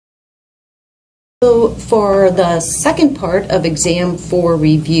So for the second part of exam 4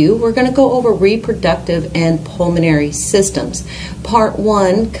 review, we're going to go over reproductive and pulmonary systems. Part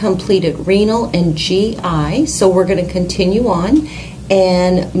 1 completed renal and GI, so we're going to continue on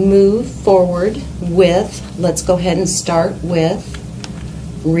and move forward with, let's go ahead and start with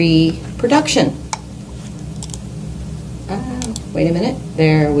reproduction. Wait a minute,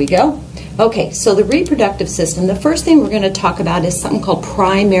 there we go. Okay, so the reproductive system, the first thing we're going to talk about is something called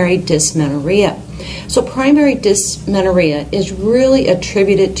primary dysmenorrhea. So primary dysmenorrhea is really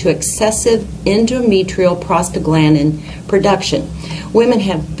attributed to excessive endometrial prostaglandin production. Women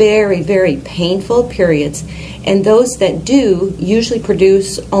have very, very painful periods, and those that do usually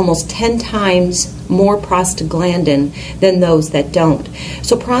produce almost 10 times more prostaglandin than those that don't.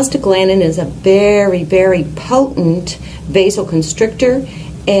 So prostaglandin is a very, very potent vasoconstrictor,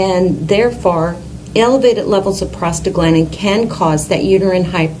 and therefore elevated levels of prostaglandin can cause that uterine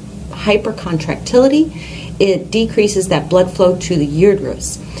hypercontractility. It decreases that blood flow to the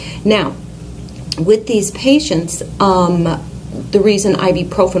uterus. Now, with these patients, the reason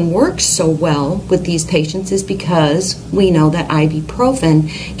ibuprofen works so well with these patients is because we know that ibuprofen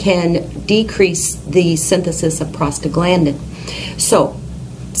can decrease the synthesis of prostaglandin. So,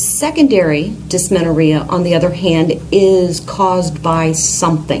 secondary dysmenorrhea, on the other hand, is caused by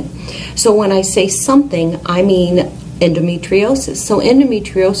something. So when I say something, I mean endometriosis. So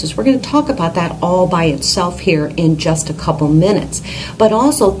endometriosis, we're going to talk about that all by itself here in just a couple minutes. But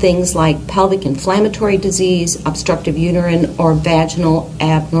also things like pelvic inflammatory disease, obstructive uterine or vaginal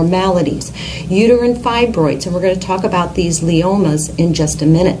abnormalities, uterine fibroids, and we're going to talk about these leomas in just a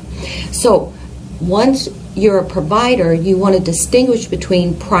minute. So once you're a provider, you want to distinguish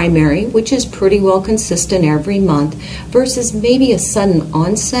between primary, which is pretty well consistent every month, versus maybe a sudden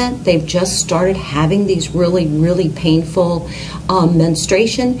onset. They've just started having these really, really painful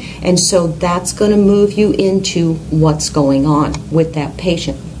menstruation, and so that's going to move you into what's going on with that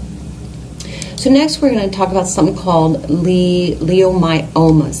patient. So next we're going to talk about something called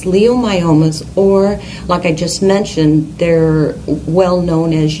leiomyomas. Leiomyomas, or like I just mentioned, they're well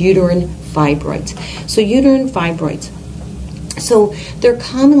known as uterine fibroids. So uterine fibroids. So they're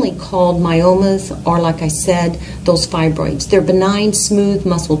commonly called myomas, or like I said, those fibroids. They're benign, smooth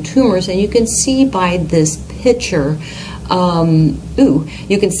muscle tumors, and you can see by this picture,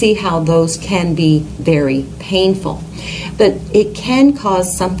 you can see how those can be very painful. But it can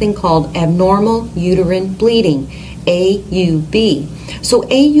cause something called abnormal uterine bleeding, AUB. So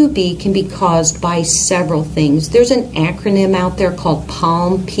AUB can be caused by several things. There's an acronym out there called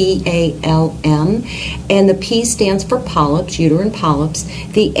PALM, P-A-L-M, and the P stands for polyps, uterine polyps.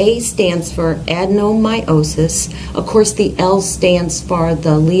 The A stands for adenomyosis. Of course, the L stands for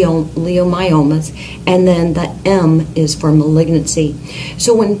the leiomyomas, and then the M is for malignancy.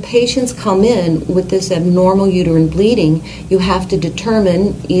 So when patients come in with this abnormal uterine bleeding, you have to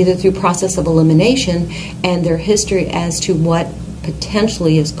determine, either through process of elimination and their history, as to what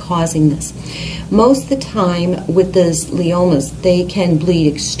potentially is causing this. Most of the time with those leomas, they can bleed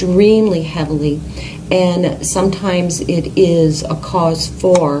extremely heavily, and sometimes it is a cause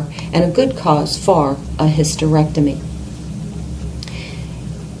for, and a good cause for, a hysterectomy.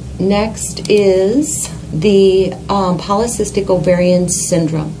 Next is the polycystic ovarian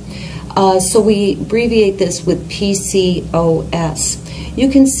syndrome. So we abbreviate this with PCOS. You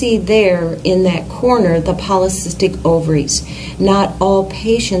can see there in that corner the polycystic ovaries. Not all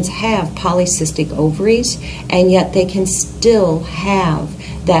patients have polycystic ovaries, and yet they can still have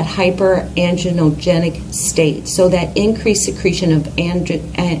that hyperandrogenic state, so that increased secretion of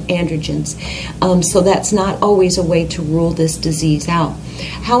androgens. So that's not always a way to rule this disease out.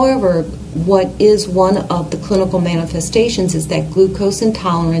 However, what is one of the clinical manifestations is that glucose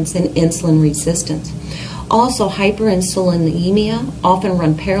intolerance and insulin resistance. Also, hyperinsulinemia often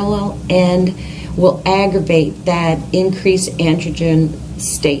run parallel and will aggravate that increased androgen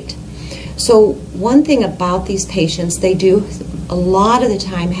state. So one thing about these patients, they do a lot of the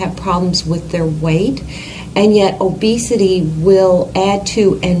time have problems with their weight, and yet obesity will add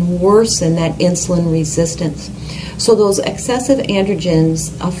to and worsen that insulin resistance. So those excessive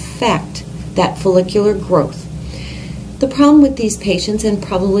androgens affect that follicular growth. The problem with these patients, and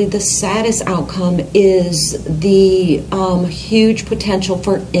probably the saddest outcome, is the huge potential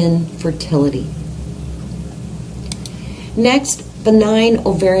for infertility. Next, benign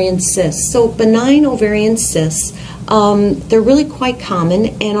ovarian cysts. So benign ovarian cysts, they're really quite common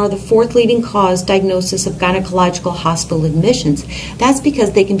and are the fourth leading cause diagnosis of gynecological hospital admissions. That's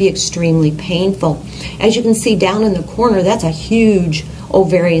because they can be extremely painful. As you can see down in the corner, that's a huge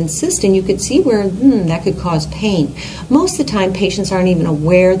ovarian cyst, and you could see where that could cause pain. Most of the time, patients aren't even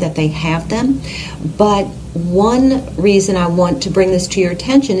aware that they have them, but one reason I want to bring this to your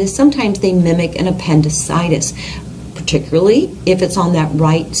attention is sometimes they mimic an appendicitis, particularly if it's on that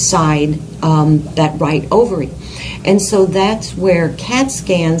right side, that right ovary. And so that's where CAT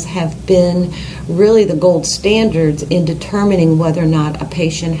scans have been really the gold standards in determining whether or not a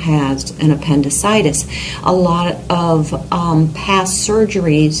patient has an appendicitis. A lot of past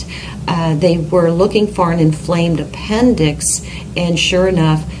surgeries, they were looking for an inflamed appendix, and sure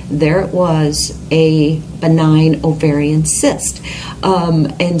enough, there it was, a benign ovarian cyst.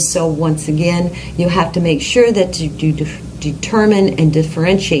 And so once again, you have to make sure that you determine and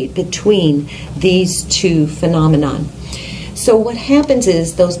differentiate between these two phenomenon. So what happens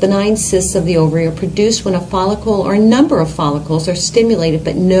is those benign cysts of the ovary are produced when a follicle or a number of follicles are stimulated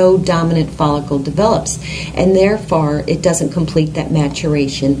but no dominant follicle develops, and therefore it doesn't complete that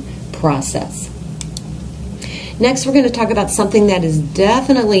maturation process. Next, we're going to talk about something that is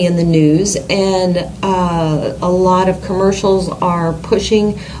definitely in the news, and a lot of commercials are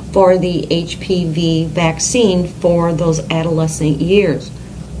pushing for the HPV vaccine for those adolescent years.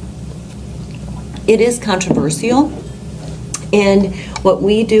 It is controversial, and what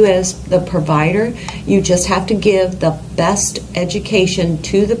we do as the provider, you just have to give the best education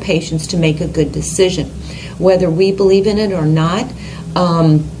to the patients to make a good decision. Whether we believe in it or not,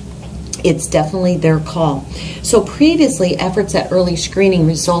 it's definitely their call. So previously, efforts at early screening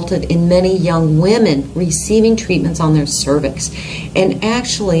resulted in many young women receiving treatments on their cervix. And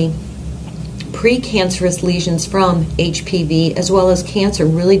actually, precancerous lesions from HPV as well as cancer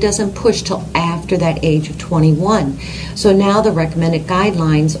really doesn't push till after that age of 21. So now the recommended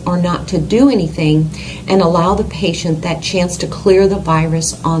guidelines are not to do anything and allow the patient that chance to clear the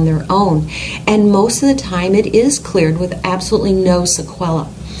virus on their own. And most of the time it is cleared with absolutely no sequela.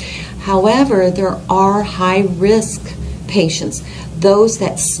 However, there are high-risk patients. Those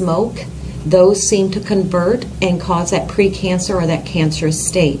that smoke, those seem to convert and cause that precancer or that cancerous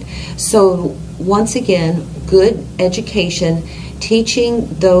state. So once again, good education, teaching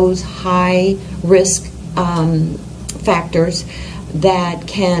those high-risk factors that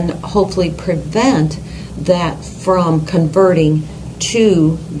can hopefully prevent that from converting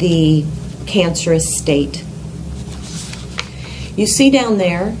to the cancerous state. You see down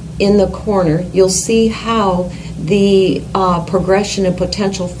there in the corner, you'll see how the progression and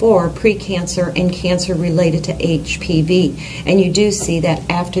potential for precancer and cancer related to HPV. And you do see that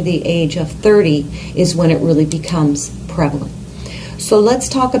after the age of 30 is when it really becomes prevalent. So let's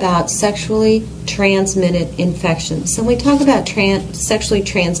talk about sexually transmitted infections. So when we talk about sexually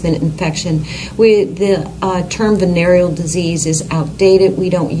transmitted infection, the term venereal disease is outdated. We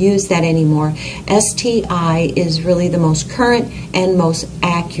don't use that anymore. STI is really the most current and most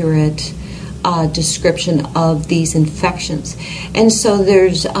accurate description of these infections. And so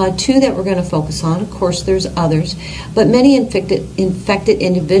there's two that we're going to focus on. Of course, there's others, but many infected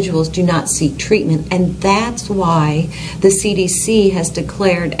individuals do not seek treatment, and that's why the CDC has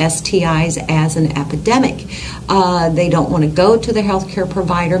declared STIs as an epidemic. They don't want to go to their healthcare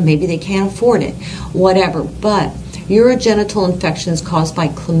provider. Maybe they can't afford it, whatever. But urogenital infections caused by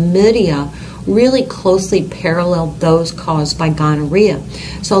chlamydia really closely parallel those caused by gonorrhea.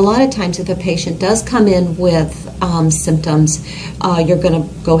 So a lot of times if a patient does come in with symptoms, you're going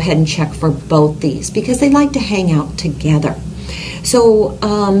to go ahead and check for both these because they like to hang out together. So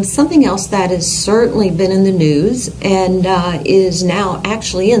something else that has certainly been in the news and is now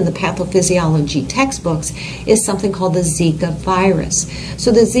actually in the pathophysiology textbooks is something called the Zika virus.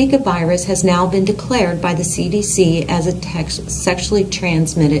 So the Zika virus has now been declared by the CDC as a sexually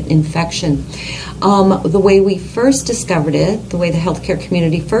transmitted infection. The way we first discovered it, the way the healthcare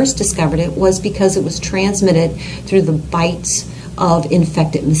community first discovered it, was because it was transmitted through the bites of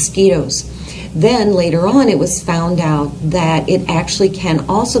infected mosquitoes. Then later on it was found out that it actually can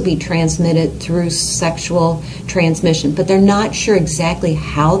also be transmitted through sexual transmission, but they're not sure exactly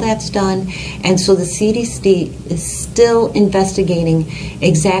how that's done, and so the CDC is still investigating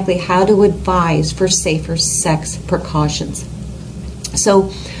exactly how to advise for safer sex precautions. So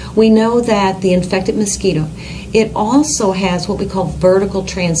we know that the infected mosquito, it also has what we call vertical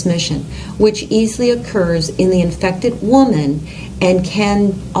transmission, which easily occurs in the infected woman and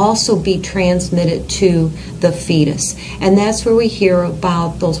can also be transmitted to the fetus. And that's where we hear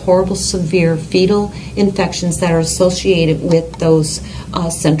about those horrible severe fetal infections that are associated with those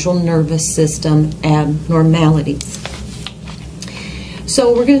central nervous system abnormalities.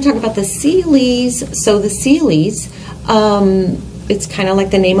 So we're going to talk about the Coeles. So the Coeles, it's kind of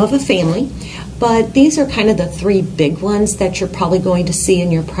like the name of a family. But these are kind of the three big ones that you're probably going to see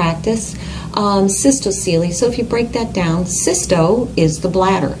in your practice. Cystocoely, so if you break that down, cysto is the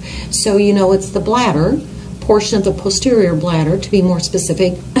bladder. So you know it's the bladder, portion of the posterior bladder to be more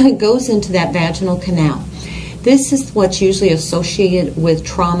specific, goes into that vaginal canal. This is what's usually associated with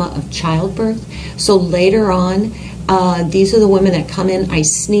trauma of childbirth. So later on, these are the women that come in, I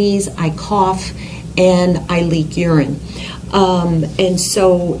sneeze, I cough, and I leak urine. And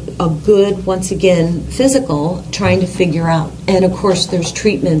so a good, once again, physical, trying to figure out. And of course, there's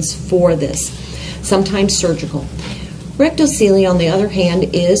treatments for this, sometimes surgical. Rectocoely, on the other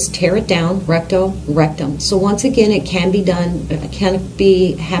hand, is tear it down, recto, rectum. So once again, it can be done,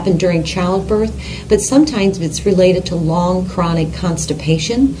 happen during childbirth, but sometimes it's related to long chronic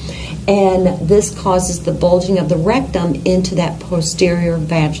constipation, and this causes the bulging of the rectum into that posterior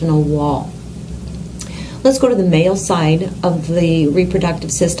vaginal wall. Let's go to the male side of the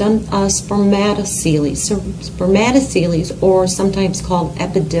reproductive system, spermatocoely. So spermatocoely, or sometimes called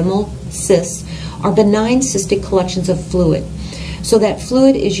epididymal cysts, are benign cystic collections of fluid. So that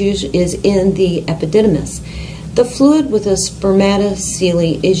fluid is in the epididymis. The fluid with a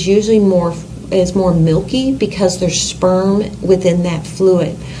spermatocoely is usually more milky because there's sperm within that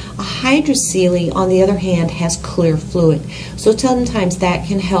fluid. A hydrocoely, on the other hand, has clear fluid. So sometimes that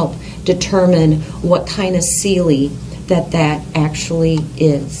can help determine what kind of coely that actually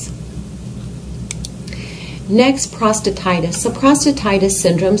is. Next, prostatitis. So prostatitis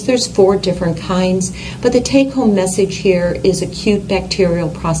syndromes, there's 4 different kinds, but the take-home message here is acute bacterial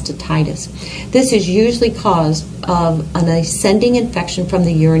prostatitis. This is usually caused of an ascending infection from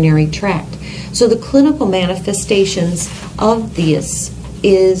the urinary tract. So the clinical manifestations of this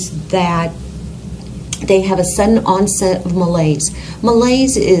is that they have a sudden onset of malaise.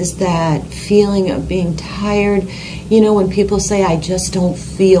 Malaise is that feeling of being tired. You know, when people say, I just don't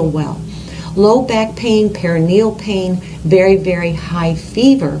feel well. Low back pain, perineal pain, very, very high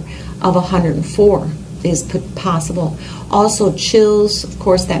fever of 104 is possible. Also chills, of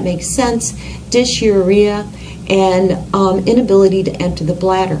course that makes sense, dysuria, and inability to empty the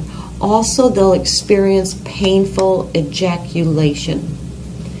bladder. Also they'll experience painful ejaculation.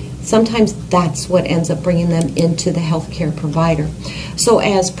 Sometimes that's what ends up bringing them into the healthcare provider. So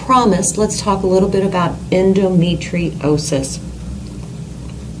as promised, let's talk a little bit about endometriosis.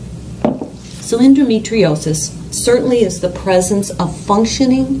 So endometriosis certainly is the presence of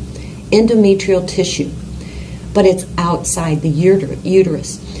functioning endometrial tissue, but it's outside the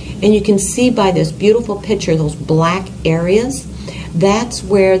uterus. And you can see by this beautiful picture, those black areas, that's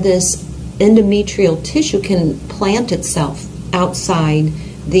where this endometrial tissue can plant itself outside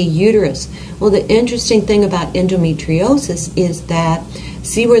the uterus. Well, the interesting thing about endometriosis is that,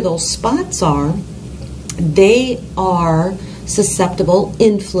 see where those spots are, they are susceptible,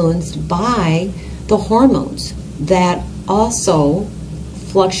 influenced by the hormones that also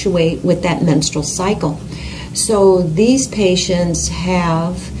fluctuate with that menstrual cycle. So these patients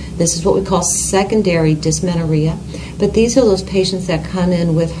have, this is what we call secondary dysmenorrhea, but these are those patients that come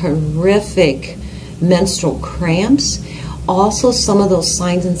in with horrific menstrual cramps. Also, some of those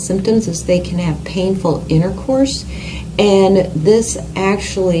signs and symptoms is they can have painful intercourse, and this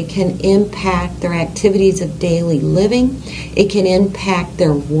actually can impact their activities of daily living. It can impact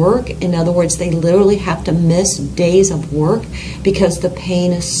their work. In other words, they literally have to miss days of work because the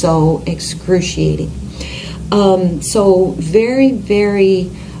pain is so excruciating. So very, very,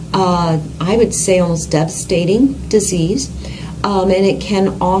 I would say almost devastating disease. And it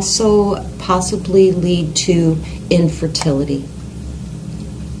can also possibly lead to infertility.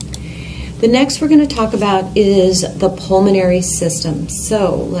 The next we're going to talk about is the pulmonary system.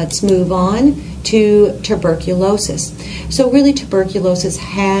 So let's move on to tuberculosis. So really tuberculosis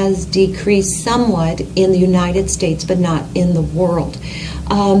has decreased somewhat in the United States, but not in the world.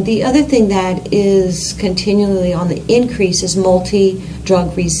 The other thing that is continually on the increase is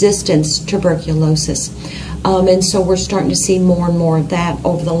multi-drug resistance tuberculosis. And so we're starting to see more and more of that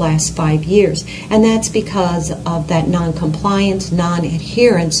over the last 5 years. And that's because of that non-compliance,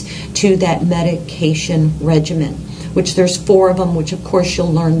 non-adherence to that medication regimen, which there's 4 of them, which of course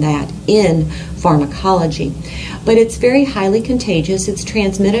you'll learn that in pharmacology. But it's very highly contagious. It's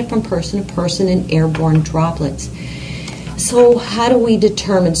transmitted from person to person in airborne droplets. So how do we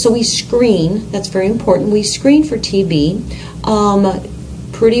determine? So we screen, that's very important. We screen for TB.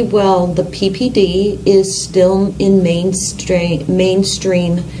 Pretty well, the PPD is still in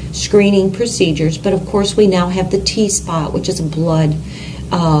mainstream screening procedures, but of course we now have the T-spot, which is a blood,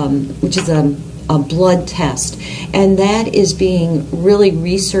 which is a a blood test, and that is being really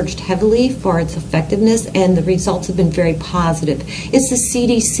researched heavily for its effectiveness, and the results have been very positive. It's the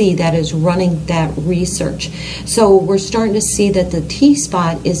CDC that is running that research. So we're starting to see that the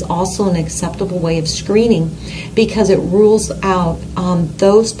T-spot is also an acceptable way of screening because it rules out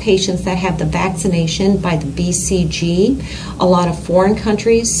those patients that have the vaccination by the BCG. A lot of foreign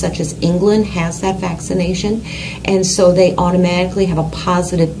countries, such as England, has that vaccination, and so they automatically have a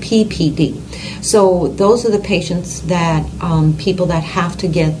positive PPD. So those are the patients that people that have to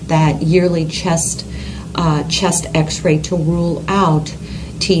get that yearly chest X-ray to rule out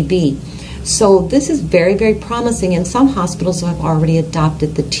TB. So this is very, very promising, and some hospitals have already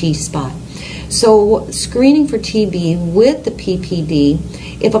adopted the T-spot. So screening for TB with the PPD,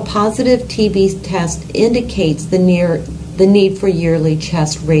 if a positive TB test indicates the need for yearly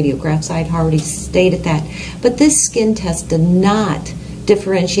chest radiographs, I'd already stated that, but this skin test did not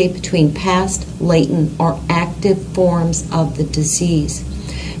differentiate between past, latent, or active forms of the disease.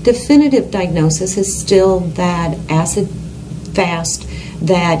 Definitive diagnosis is still that acid fast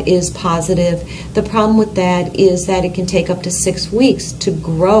that is positive. The problem with that is that it can take up to 6 weeks to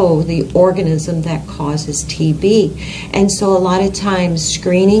grow the organism that causes TB. And so a lot of times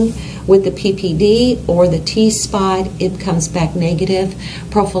screening with the PPD or the T-spot, it comes back negative.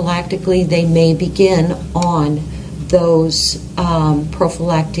 Prophylactically, they may begin on those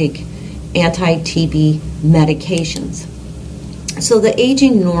prophylactic anti-TB medications. So the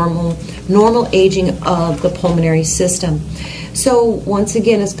aging normal aging of the pulmonary system. So once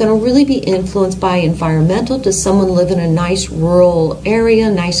again, it's going to really be influenced by environmental. Does someone live in a nice rural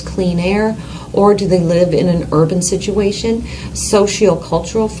area, nice clean air, or do they live in an urban situation?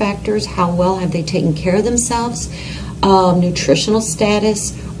 Socio-cultural factors, how well have they taken care of themselves? Nutritional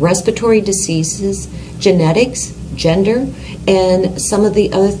status, respiratory diseases, genetics, gender, and some of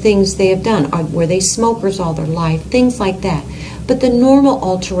the other things they have done. Were they smokers all their life? Things like that. But the normal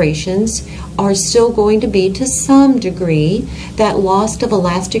alterations are still going to be, to some degree, that loss of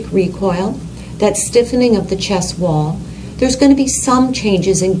elastic recoil, that stiffening of the chest wall. There's going to be some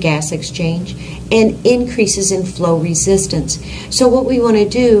changes in gas exchange and increases in flow resistance. So what we want to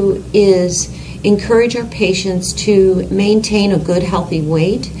do is encourage our patients to maintain a good, healthy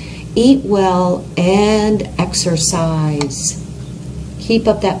weight, eat well, and exercise. Keep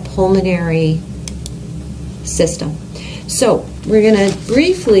up that pulmonary system. So we're going to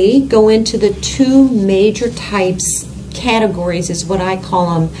briefly go into the two major categories is what I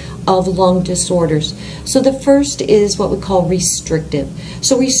call them, of lung disorders. So the first is what we call restrictive.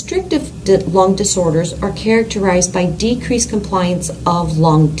 So restrictive lung disorders are characterized by decreased compliance of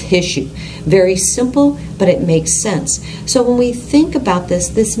lung tissue. Very simple, but it makes sense. So when we think about this,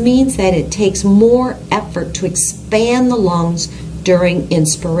 this means that it takes more effort to expand the lungs during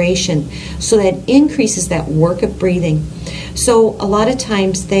inspiration. So that increases that work of breathing. So a lot of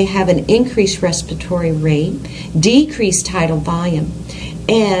times they have an increased respiratory rate, decreased tidal volume,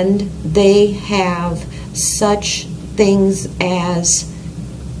 and they have such things as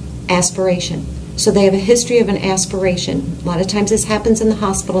aspiration. So they have a history of an aspiration. A lot of times this happens in the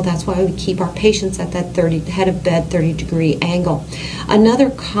hospital. That's why we keep our patients at that head of bed 30-degree angle. Another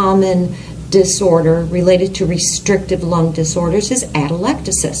common disorder related to restrictive lung disorders is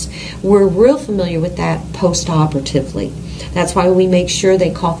atelectasis. We're real familiar with that post-operatively. That's why we make sure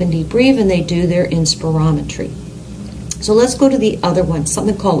they cough and deep breathe and they do their inspirometry. So let's go to the other one,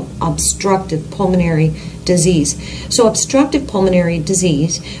 something called obstructive pulmonary disease. So obstructive pulmonary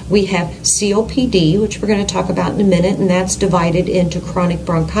disease, we have COPD, which we're going to talk about in a minute, and that's divided into chronic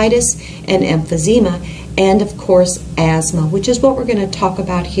bronchitis and emphysema, and of course asthma, which is what we're going to talk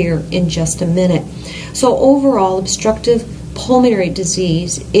about here in just a minute. So overall, obstructive pulmonary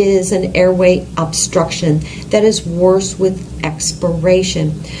disease is an airway obstruction that is worse with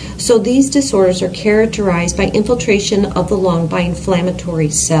expiration. So these disorders are characterized by infiltration of the lung by inflammatory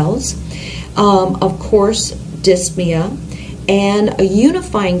cells, of course dyspnea, and a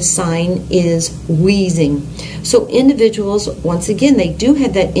unifying sign is wheezing. So individuals, once again, they do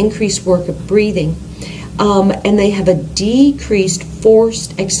have that increased work of breathing, and they have a decreased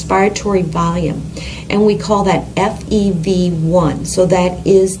forced expiratory volume, and we call that FEV1. So that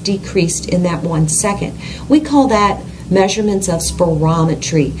is decreased in that 1 second. We call that measurements of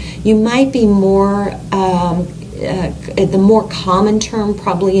spirometry. You might be more, the more common term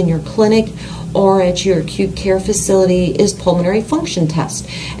probably in your clinic or at your acute care facility is pulmonary function test,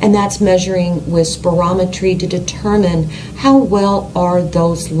 and that's measuring with spirometry to determine how well are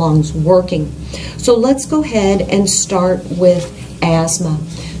those lungs working. So let's go ahead and start with asthma.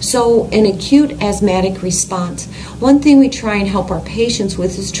 So an acute asthmatic response, one thing we try and help our patients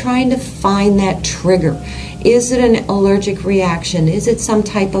with is trying to find that trigger. Is it an allergic reaction? Is it some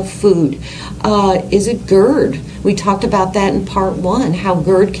type of food? Is it GERD? We talked about that in part 1, how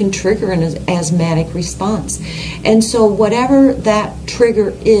GERD can trigger an asthmatic response. And so whatever that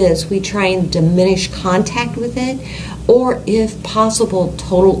trigger is, we try and diminish contact with it, or if possible,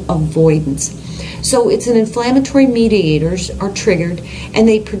 total avoidance. So it's an inflammatory mediators are triggered, and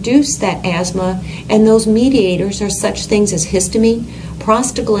they produce that asthma, and those mediators are such things as histamine,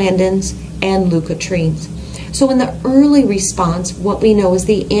 prostaglandins, and leukotrienes. So in the early response, what we know is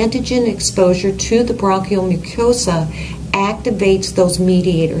the antigen exposure to the bronchial mucosa activates those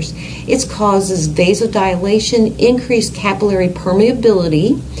mediators. It causes vasodilation, increased capillary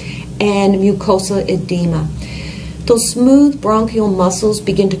permeability, and mucosal edema. Those smooth bronchial muscles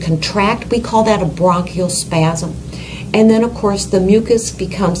begin to contract. We call that a bronchial spasm. And then, of course, the mucus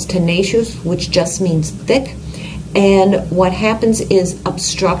becomes tenacious, which just means thick. And what happens is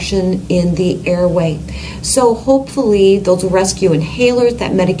obstruction in the airway. So hopefully those rescue inhalers,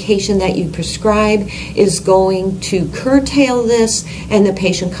 that medication that you prescribe, is going to curtail this and the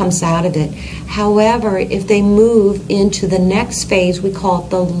patient comes out of it. However, if they move into the next phase, we call it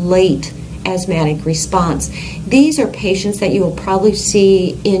the late asthmatic response. These are patients that you will probably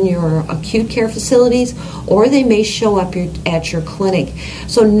see in your acute care facilities, or they may show up at your clinic.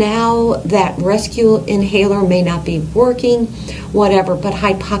 So now that rescue inhaler may not be working, whatever, but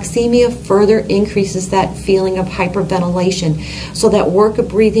hypoxemia further increases that feeling of hyperventilation. So that work of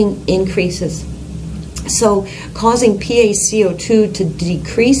breathing increases. So causing PaCO2 to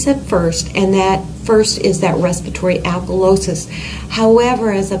decrease at first, and that first is that respiratory alkalosis.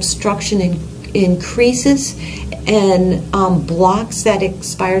 However, as obstruction increases and blocks that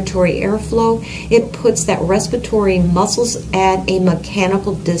expiratory airflow, it puts that respiratory muscles at a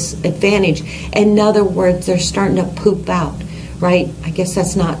mechanical disadvantage. In other words, they're starting to poop out. Right? I guess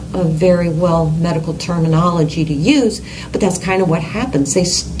that's not a very well medical terminology to use, but that's kind of what happens. They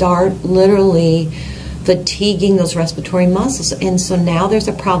start literally fatiguing those respiratory muscles, and so now there's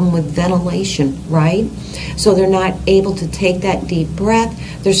a problem with ventilation, right? So they're not able to take that deep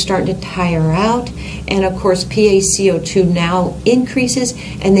breath, they're starting to tire out, and of course PaCO2 now increases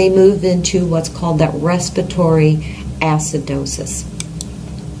and they move into what's called that respiratory acidosis.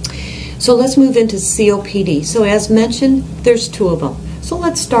 So let's move into COPD. So as mentioned, there's 2 of them. So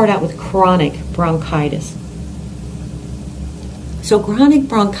let's start out with chronic bronchitis. So chronic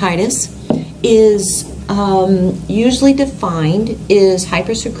bronchitis is usually defined as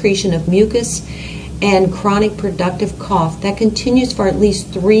hypersecretion of mucus and chronic productive cough that continues for at least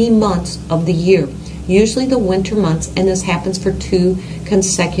 3 months of the year, usually the winter months, and this happens for 2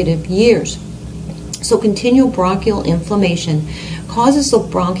 consecutive years. So continual bronchial inflammation causes the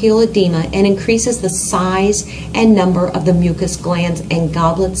bronchial edema and increases the size and number of the mucus glands and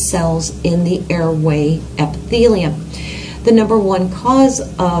goblet cells in the airway epithelium. The number 1 cause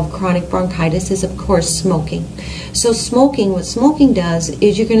of chronic bronchitis is, of course, smoking. So smoking, what smoking does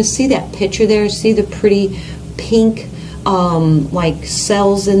is you're going to see that picture there, see the pretty pink like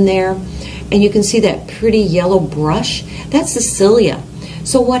cells in there, and you can see that pretty yellow brush. That's the cilia.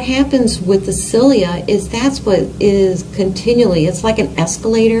 So what happens with the cilia is that's what is continually, it's like an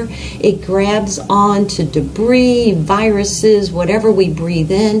escalator. It grabs onto debris, viruses, whatever we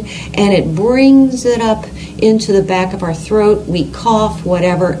breathe in, and it brings it up into the back of our throat. We cough,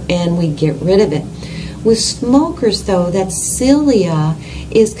 whatever, and we get rid of it. With smokers, though, that cilia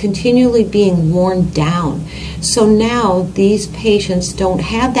is continually being worn down. So now these patients don't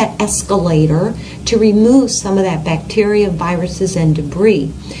have that escalator to remove some of that bacteria, viruses, and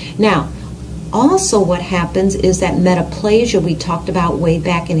debris. Now, also what happens is that metaplasia we talked about way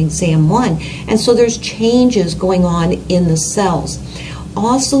back in exam 1. And so there's changes going on in the cells.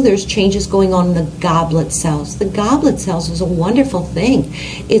 Also, there's changes going on in the goblet cells. The goblet cells is a wonderful thing.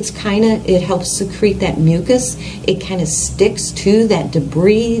 It helps secrete that mucus. It kind of sticks to that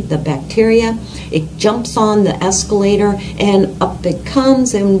debris, the bacteria. It jumps on the escalator and up it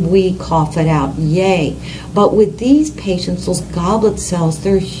comes and we cough it out. Yay. But with these patients, those goblet cells,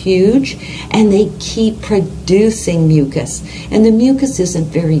 they're huge and they keep producing mucus. And the mucus isn't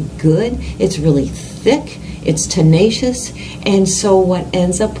very good. It's really thick. It's tenacious, and so what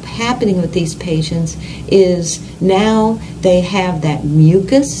ends up happening with these patients is now they have that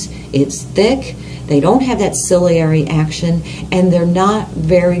mucus, it's thick, they don't have that ciliary action, and they're not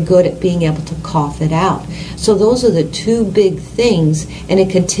very good at being able to cough it out. So those are the 2 big things, and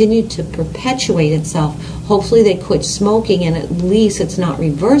it continued to perpetuate itself Hopefully they quit smoking, and at least it's not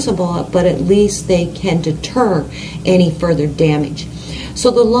reversible, but at least they can deter any further damage. So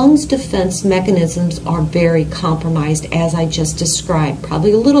the lungs' defense mechanisms are very compromised, as I just described.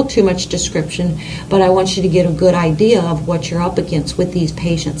 Probably a little too much description, but I want you to get a good idea of what you're up against with these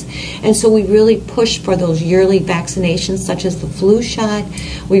patients. And so we really push for those yearly vaccinations, such as the flu shot.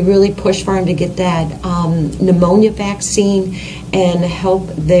 We really push for them to get that pneumonia vaccine and help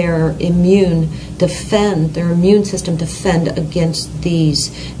their immune system defend against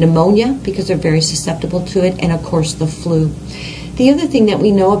these pneumonia, because they're very susceptible to it, and of course the flu. The other thing that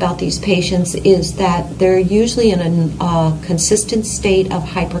we know about these patients is that they're usually in a consistent state of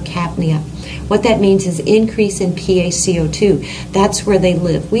hypercapnia. What that means is increase in PaCO2. That's where they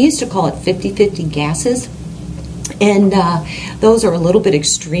live. We used to call it 50-50 gases. And those are a little bit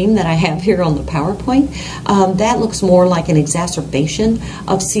extreme that I have here on the PowerPoint. That looks more like an exacerbation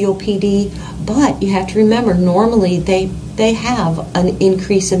of COPD, but you have to remember, normally they have an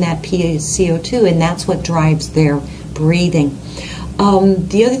increase in that PaCO2, and that's what drives their breathing.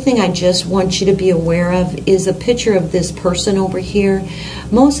 The other thing I just want you to be aware of is a picture of this person over here.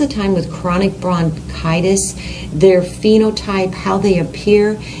 Most of the time with chronic bronchitis, their phenotype, how they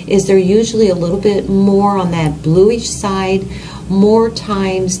appear, is they're usually a little bit more on that bluish side. More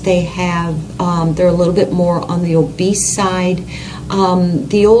times they have, they're a little bit more on the obese side.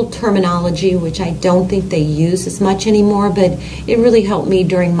 The old terminology, which I don't think they use as much anymore, but it really helped me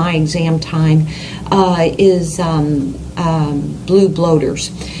during my exam time, is blue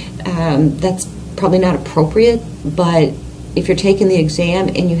bloaters. That's probably not appropriate, but if you're taking the exam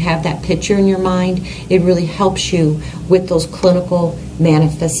and you have that picture in your mind, it really helps you with those clinical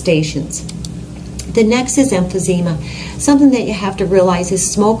manifestations. The next is emphysema. Something that you have to realize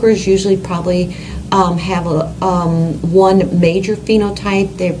is smokers usually probably have one major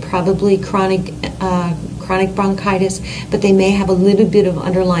phenotype. They're probably chronic bronchitis, but they may have a little bit of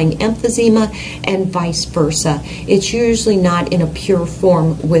underlying emphysema, and vice versa. It's usually not in a pure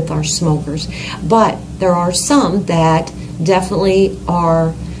form with our smokers, but there are some that definitely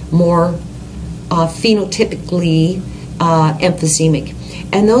are more phenotypically emphysemic.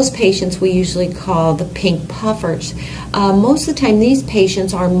 And those patients we usually call the pink puffers. Most of the time these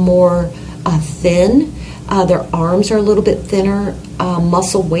patients are more thin. Their arms are a little bit thinner,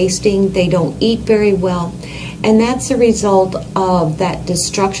 muscle wasting. They don't eat very well. And that's a result of that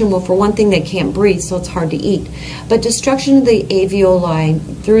destruction. Well, for one thing, they can't breathe, so it's hard to eat. But destruction of the alveoli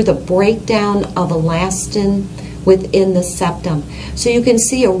through the breakdown of elastin within the septum. So you can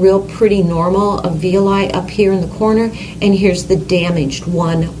see a real pretty normal alveoli up here in the corner, and here's the damaged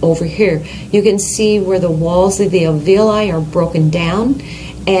one over here. You can see where the walls of the alveoli are broken down,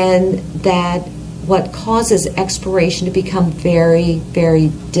 and that what causes expiration to become very, very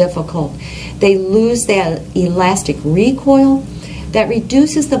difficult. They lose that elastic recoil that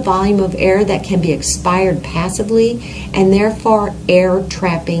reduces the volume of air that can be expired passively, and therefore air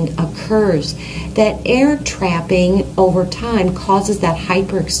trapping occurs. That air trapping over time causes that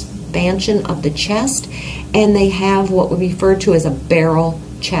hyperexpansion of the chest, and they have what we refer to as a barrel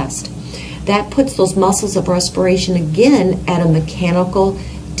chest. That puts those muscles of respiration again at a mechanical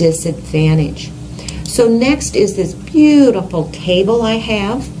disadvantage. So next is this beautiful table I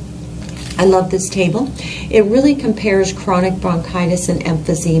have. I love this table. It really compares chronic bronchitis and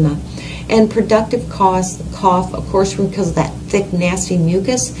emphysema. And productive cough, of course, because of that thick, nasty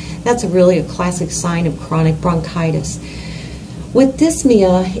mucus, that's really a classic sign of chronic bronchitis. With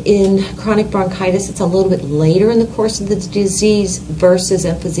dyspnea in chronic bronchitis, it's a little bit later in the course of the disease versus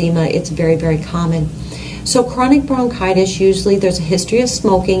emphysema. It's very, very common. So chronic bronchitis, usually there's a history of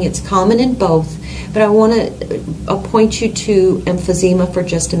smoking. It's common in both, but I want to point you to emphysema for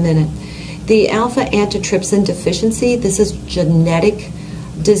just a minute. The alpha antitrypsin deficiency, this is genetic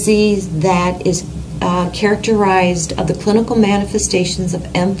disease that is characterized of the clinical manifestations of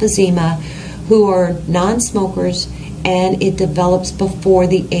emphysema who are non-smokers, and it develops before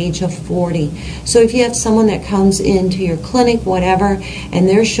the age of 40. So if you have someone that comes into your clinic, whatever, and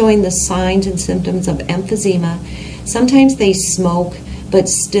they're showing the signs and symptoms of emphysema, sometimes they smoke, but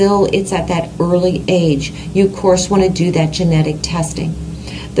still it's at that early age. You, of course, want to do that genetic testing.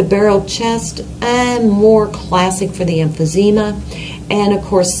 The barrel chest, more classic for the emphysema, and of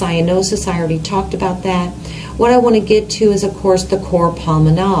course cyanosis, I already talked about that. What I want to get to is, of course, the cor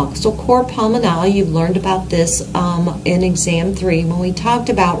pulmonale. So cor pulmonale, you've learned about this in exam 3 when we talked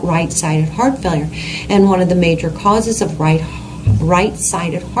about right-sided heart failure. And one of the major causes of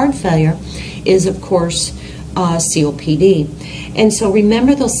right-sided heart failure is, of course, COPD. And so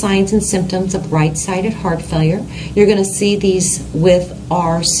remember those signs and symptoms of right-sided heart failure. You're going to see these with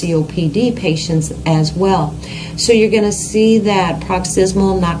our COPD patients as well. So you're going to see that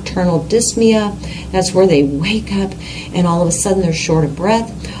paroxysmal nocturnal dyspnea. That's where they wake up and all of a sudden they're short of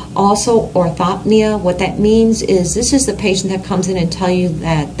breath. Also orthopnea. What that means is this is the patient that comes in and tell you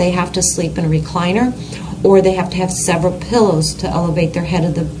that they have to sleep in a recliner, or they have to have several pillows to elevate their head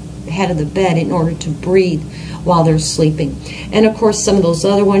of the bed in order to breathe while they're sleeping. And of course some of those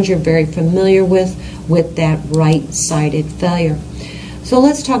other ones you're very familiar with that right-sided failure. So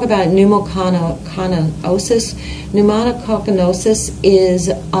let's talk about pneumococcosis. Pneumococcosis is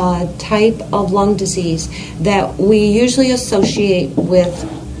a type of lung disease that we usually associate with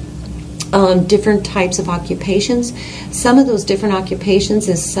different types of occupations. Some of those different occupations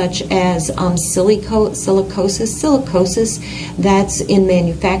is such as silicosis, that's in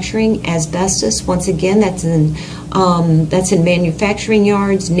manufacturing. Asbestos, once again, that's in manufacturing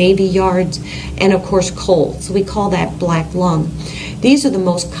yards, navy yards, and of course coal. So we call that black lung. These are the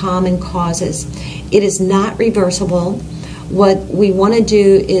most common causes. It is not reversible. What we want to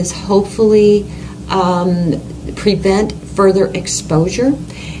do is hopefully prevent further exposure.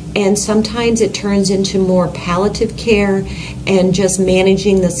 And sometimes it turns into more palliative care and just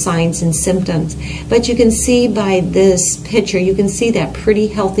managing the signs and symptoms. But you can see by this picture, you can see that pretty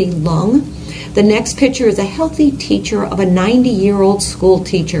healthy lung. The next picture is a healthy teacher of a 90-year-old school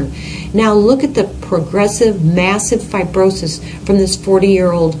teacher. Now look at the progressive, massive fibrosis from this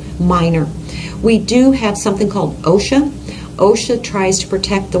 40-year-old minor. We do have something called OSHA. OSHA tries to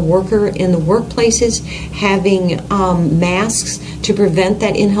protect the worker in the workplaces, having masks to prevent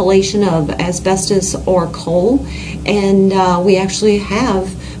that inhalation of asbestos or coal. And we actually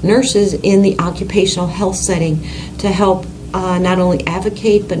have nurses in the occupational health setting to help not only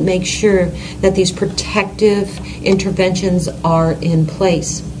advocate but make sure that these protective interventions are in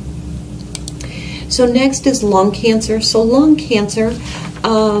place. So next is lung cancer. So lung cancer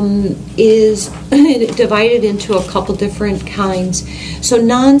is divided into a couple different kinds. So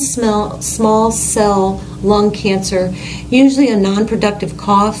non-small cell lung cancer, usually a non-productive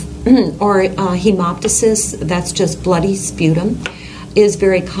cough or hemoptysis, that's just bloody sputum, is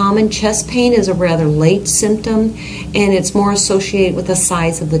very common. Chest pain is a rather late symptom, and it's more associated with the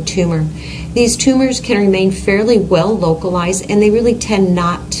size of the tumor. These tumors can remain fairly well localized, and they really tend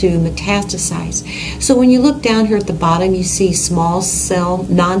not to metastasize. So when you look down here at the bottom, you see small cell,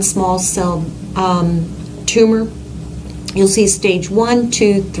 non-small cell tumor. You'll see stage 1,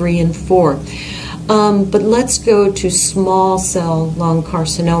 2, 3, and 4. But let's go to small cell lung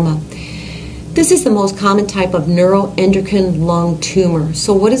carcinoma. This is the most common type of neuroendocrine lung tumor.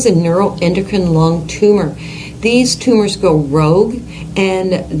 So what is a neuroendocrine lung tumor? These tumors go rogue,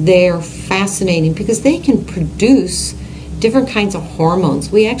 and they're fascinating because they can produce different kinds of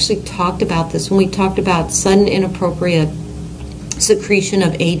hormones. We actually talked about this when we talked about sudden inappropriate secretion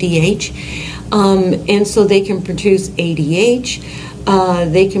of ADH. And so they can produce ADH,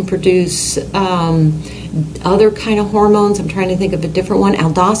 they can produce other kind of hormones. I'm trying to think of a different one.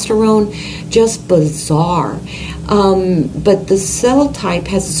 Aldosterone, just bizarre. But the cell type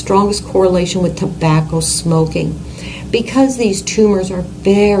has the strongest correlation with tobacco smoking. Because these tumors are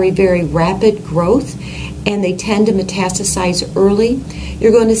very, very rapid growth and they tend to metastasize early,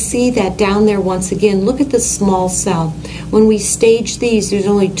 you're going to see that down there once again. Look at the small cell. When we stage these, there's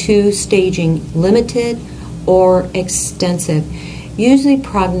only two staging, limited or extensive. Usually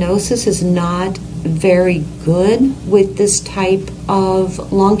prognosis is not very good with this type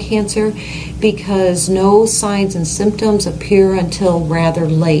of lung cancer because no signs and symptoms appear until rather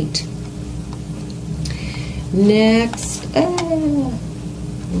late. Next, let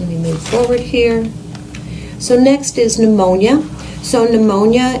me move forward here. So next is pneumonia. So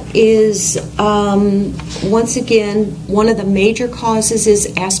pneumonia is, once again, one of the major causes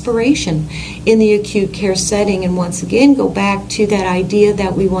is aspiration in the acute care setting. And once again, go back to that idea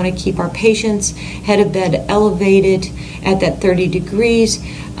that we want to keep our patients' head of bed elevated at that 30 degrees.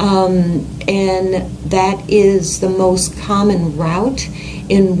 And that is the most common route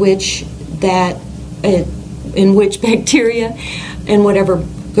in which bacteria and whatever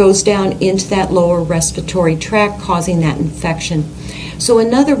goes down into that lower respiratory tract, causing that infection. So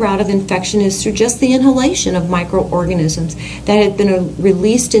another route of infection is through just the inhalation of microorganisms that have been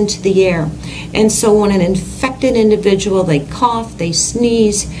released into the air. And so when an infected individual, they cough, they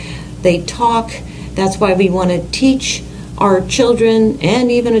sneeze, they talk, that's why we want to teach our children and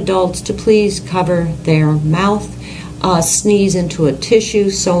even adults to please cover their mouth, sneeze into a tissue,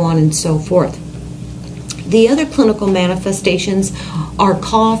 so on and so forth. The other clinical manifestations are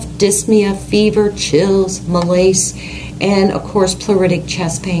cough, dyspnea, fever, chills, malaise, and of course pleuritic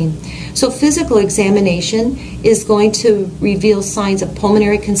chest pain. So physical examination is going to reveal signs of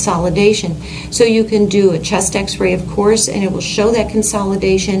pulmonary consolidation. So you can do a chest x-ray, of course, and it will show that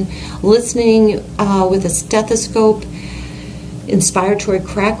consolidation. Listening with a stethoscope, inspiratory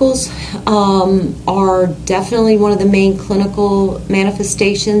crackles are definitely one of the main clinical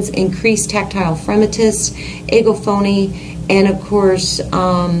manifestations. Increased tactile fremitus, agophony, and of course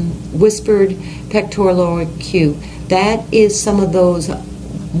whispered pectoral cue. That is some of those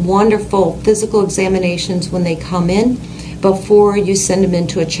wonderful physical examinations when they come in before you send them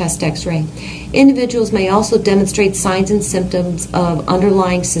into a chest x-ray. Individuals may also demonstrate signs and symptoms of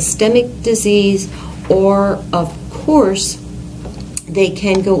underlying systemic disease, or of course they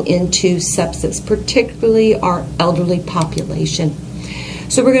can go into sepsis, particularly our elderly population.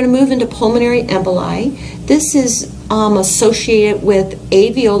 So we're going to move into pulmonary emboli. This is associated with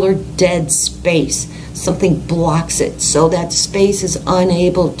alveolar dead space. Something blocks it, so that space is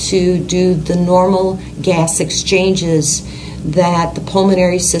unable to do the normal gas exchanges that the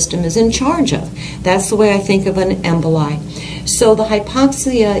pulmonary system is in charge of. That's the way I think of an emboli. So the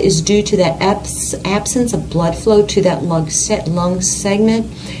hypoxia is due to that absence of blood flow to that lung segment,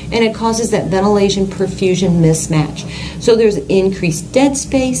 and it causes that ventilation perfusion mismatch. So there's increased dead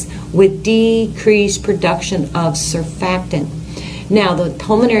space with decreased production of surfactant. Now, the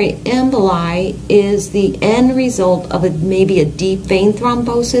pulmonary emboli is the end result of maybe a deep vein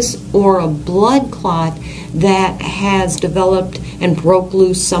thrombosis or a blood clot that has developed and broke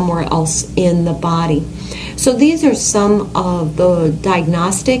loose somewhere else in the body. So these are some of the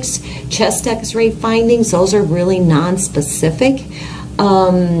diagnostics. Chest x-ray findings, those are really non-specific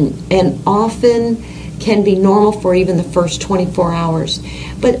and often can be normal for even the first 24 hours.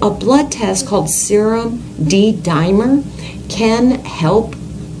 But a blood test called serum D-dimer can help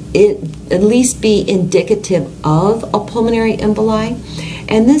it at least be indicative of a pulmonary emboli.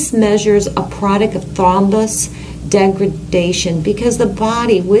 And this measures a product of thrombus degradation, because the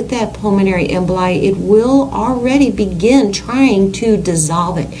body with that pulmonary emboli, it will already begin trying to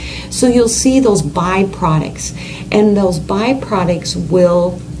dissolve it. So you'll see those byproducts, and those byproducts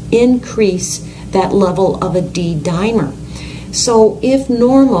will increase that level of a D-dimer. So if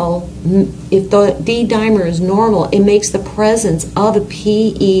normal, if the D-dimer is normal, it makes the presence of a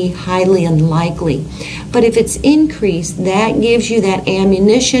PE highly unlikely. But if it's increased, that gives you that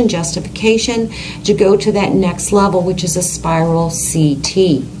ammunition, justification to go to that next level, which is a spiral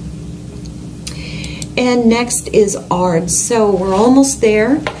CT. And next is ARDS. So we're almost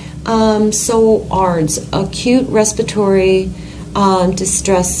there. So ARDS, acute respiratory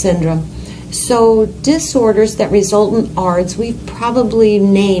distress syndrome. So disorders that result in ARDS, we've probably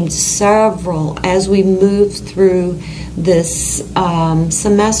named several as we move through this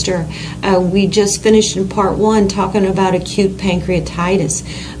semester. We just finished in part 1 talking about acute pancreatitis.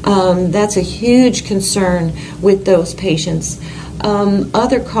 That's a huge concern with those patients.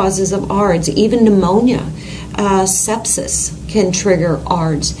 Other causes of ARDS, even pneumonia, sepsis can trigger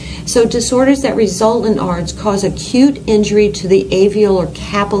ARDS. So disorders that result in ARDS cause acute injury to the alveolar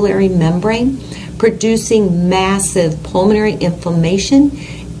capillary membrane, producing massive pulmonary inflammation,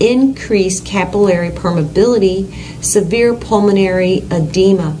 increased capillary permeability, severe pulmonary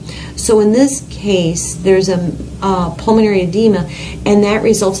edema. So in this case, there's a pulmonary edema, and that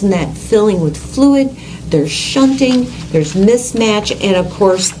results in that filling with fluid. There's shunting, there's mismatch, and of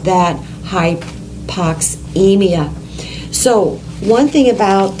course that hypoxemia. So one thing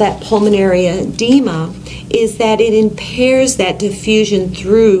about that pulmonary edema is that it impairs that diffusion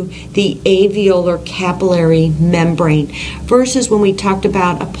through the alveolar capillary membrane, versus when we talked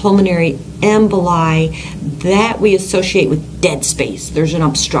about a pulmonary emboli that we associate with dead space. There's an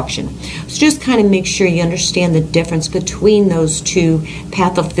obstruction. So just kind of make sure you understand the difference between those two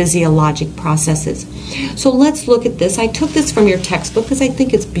pathophysiologic processes. So let's look at this. I took this from your textbook because I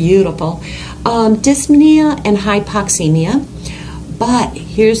think it's beautiful. Dyspnea and hypoxemia. But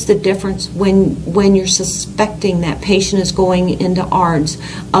here's the difference when you're suspecting that patient is going into ARDS,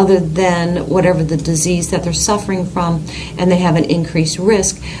 other than whatever the disease that they're suffering from, and they have an increased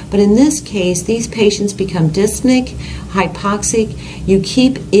risk. But in this case, these patients become dyspneic, hypoxic. You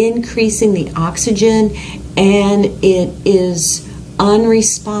keep increasing the oxygen, and it is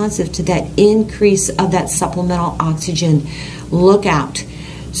unresponsive to that increase of that supplemental oxygen. Look out.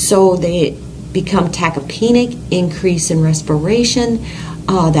 So they become tachypneic, increase in respiration,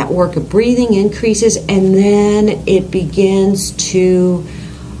 that work of breathing increases, and then it begins to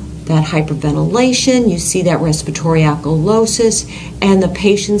that hyperventilation, you see that respiratory alkalosis, and the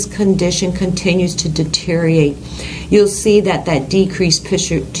patient's condition continues to deteriorate. You'll see that decreased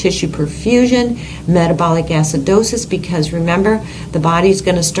tissue perfusion, metabolic acidosis, because remember, the body's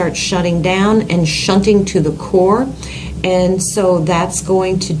going to start shutting down and shunting to the core, and so that's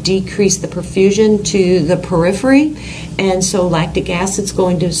going to decrease the perfusion to the periphery, and so lactic acid's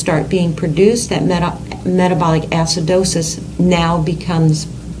going to start being produced. That metabolic acidosis now becomes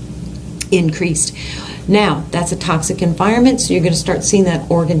increased. Now, that's a toxic environment, so you're going to start seeing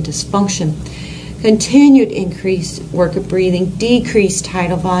that organ dysfunction. Continued increased work of breathing, decreased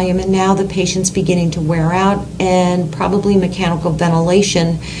tidal volume, and now the patient's beginning to wear out, and probably mechanical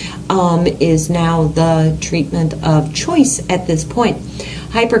ventilation is now the treatment of choice at this point.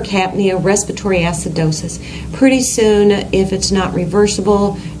 Hypercapnia, respiratory acidosis. Pretty soon, if it's not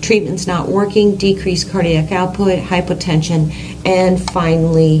reversible, treatment's not working, decreased cardiac output, hypotension, and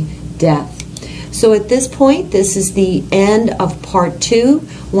finally death. So at this point, this is the end of part 2.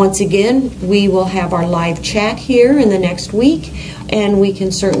 Once again, we will have our live chat here in the next week, and we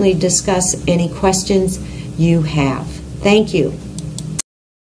can certainly discuss any questions you have. Thank you.